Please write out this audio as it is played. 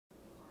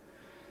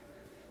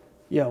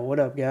Yo, what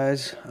up,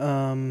 guys?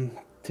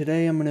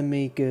 Today I'm gonna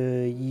make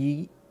a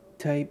YEAT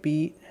type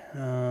beat.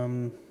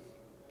 Nothing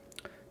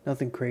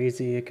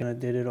crazy. I kind of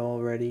did it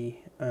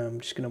already.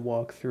 I'm just gonna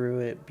walk through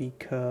it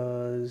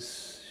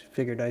because I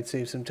figured I'd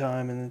save some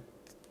time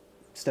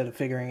instead of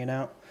figuring it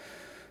out.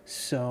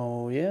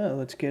 So yeah,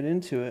 let's get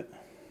into it.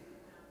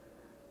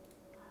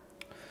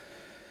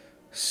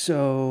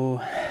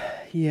 So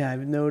yeah,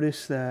 I've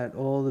noticed that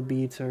all the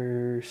beats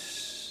are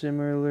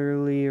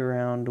similarly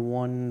around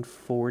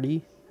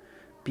 140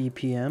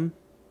 BPM.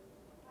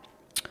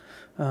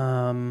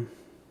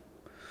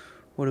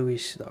 What do we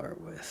start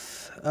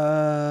with?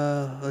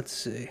 Let's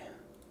see.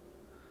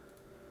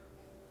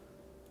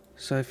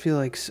 So I feel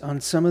like on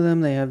some of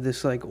them they have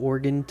this like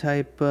organ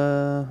type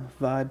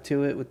vibe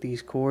to it with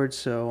these chords.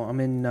 So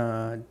I'm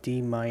in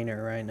D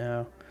minor right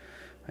now.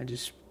 I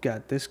just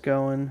got this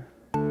going.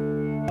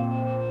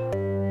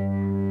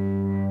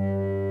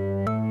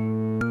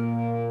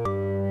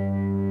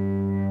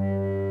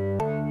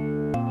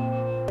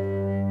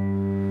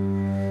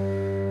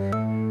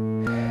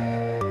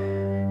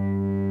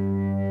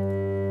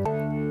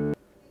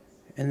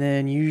 And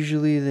then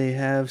usually they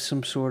have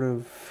some sort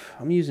of,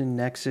 I'm using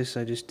Nexus,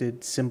 I just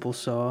did simple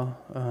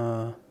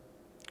saw,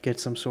 get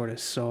some sort of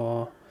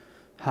saw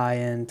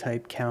high-end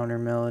type counter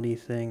melody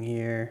thing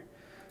here.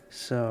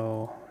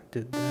 So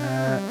did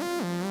that.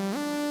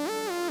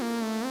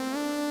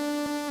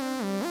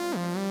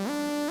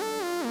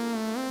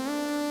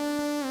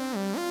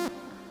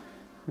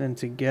 Then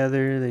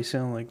together they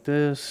sound like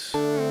this.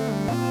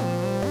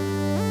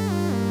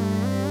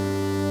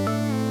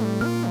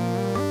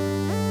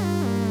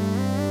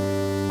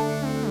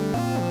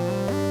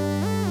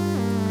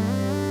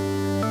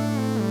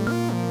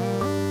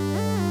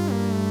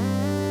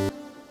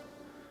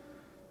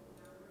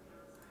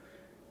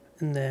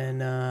 And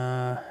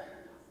then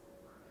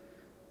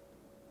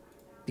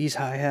these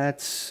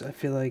hi-hats, I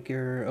feel like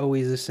are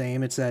always the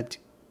same. It's that,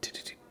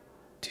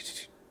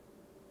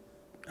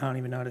 I don't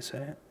even know how to say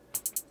it.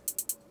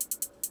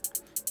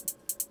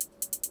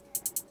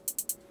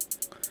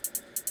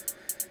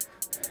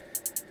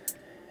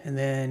 And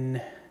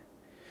then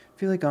I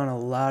feel like on a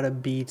lot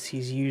of beats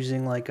he's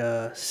using like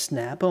a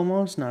snap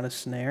almost, not a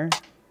snare.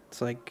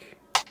 It's like,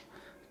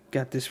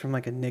 got this from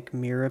like a Nick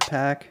Mira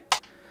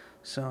pack.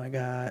 So I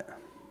got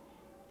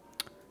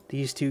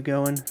these two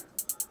going.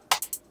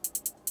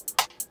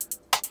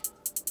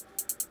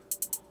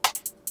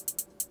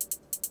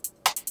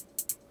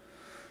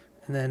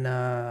 And then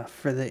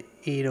for the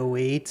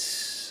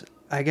 808s,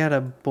 I got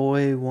a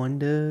Boy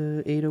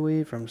Wonder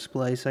 808 from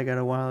Splice I got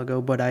a while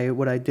ago, but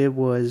what I did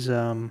was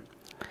I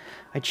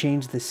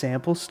changed the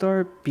sample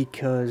start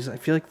because I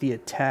feel like the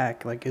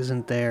attack like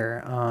isn't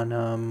there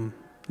on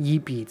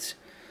YEAT beats.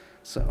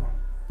 So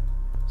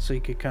you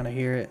could kind of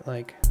hear it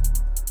like.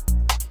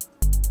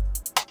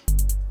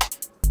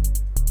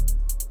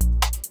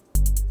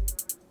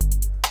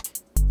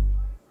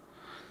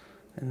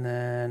 And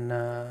then,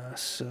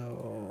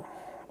 so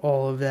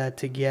all of that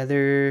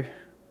together,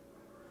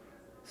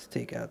 let's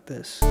take out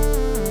this. And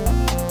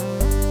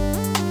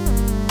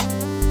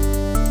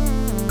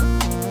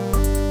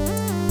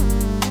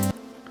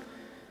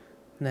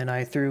then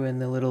I threw in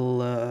the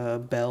little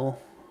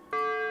bell,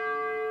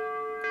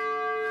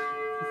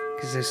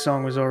 because this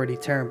song was already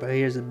turned, but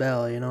here's the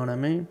bell, you know what I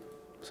mean?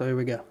 So here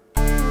we go.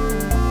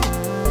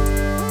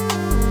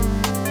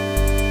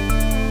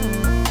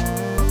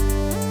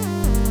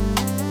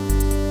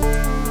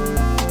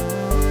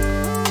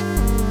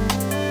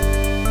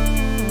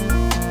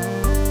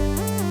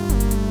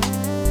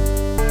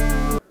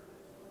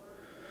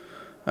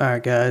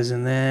 Alright guys,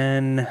 and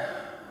then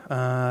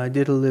I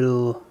did a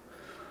little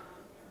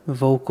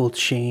vocal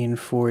chain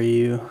for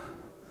you.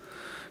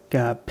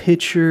 Got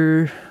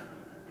pitcher,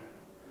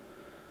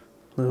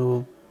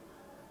 little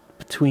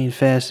between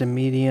fast and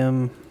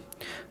medium,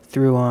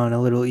 threw on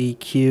a little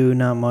EQ,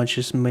 not much,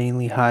 just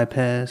mainly high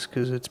pass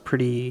because it's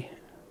pretty,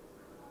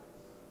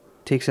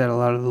 takes out a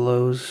lot of the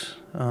lows.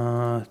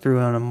 Threw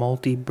on a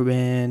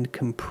multi-band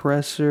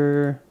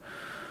compressor,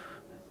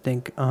 I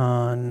think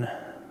on,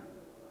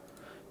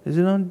 is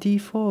it on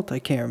default? I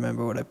can't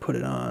remember what I put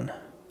it on.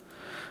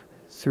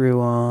 Threw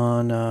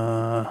on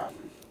a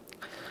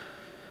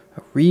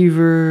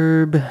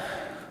reverb,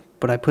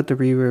 but I put the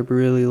reverb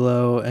really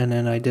low, and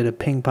then I did a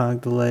ping pong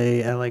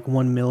delay at like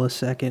 1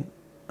 millisecond.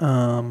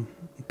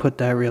 Put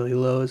that really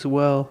low as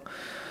well.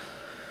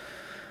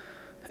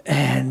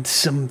 And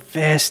some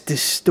fast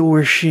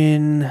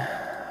distortion.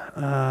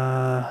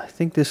 I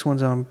think this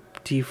one's on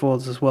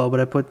defaults as well, but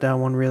I put that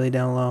one really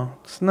down low.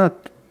 It's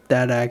not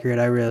that accurate,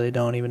 I really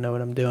don't even know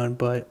what I'm doing,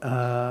 but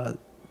then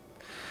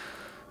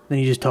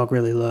you just talk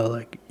really low,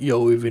 like,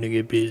 yo, we're gonna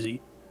get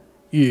busy,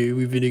 yeah,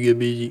 we're gonna get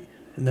busy,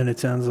 and then it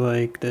sounds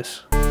like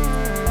this.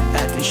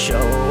 At the show,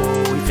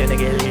 we finna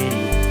get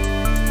lady.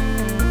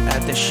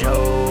 At the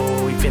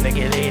show, we finna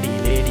get lady.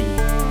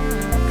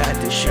 At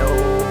the show,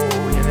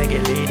 we finna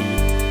get lady.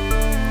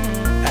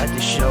 At the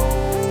show,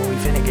 we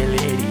finna get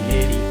lady.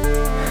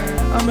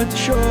 I'm at the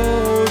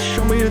show,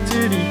 show me the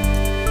titty.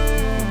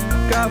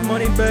 got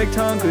money bag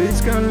Tonka,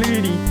 it's gonna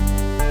litty.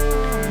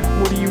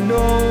 What do you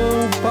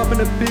know? Popping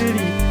a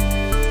bitty.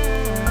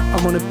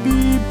 I'm on a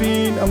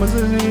beeping, I'm a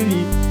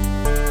city.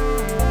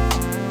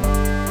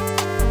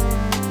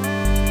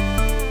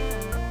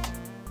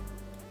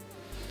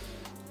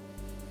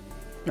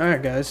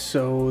 Alright guys,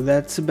 so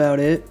that's about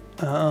it.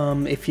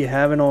 If you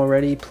haven't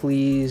already,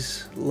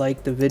 please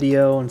like the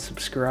video and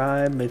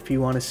subscribe. If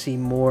you want to see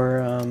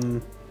more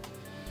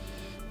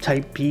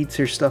type beats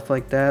or stuff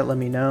like that, let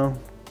me know.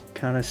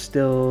 Kind of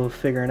still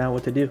figuring out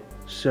what to do.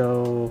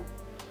 So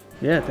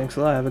yeah, thanks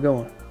a lot, have a good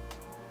one.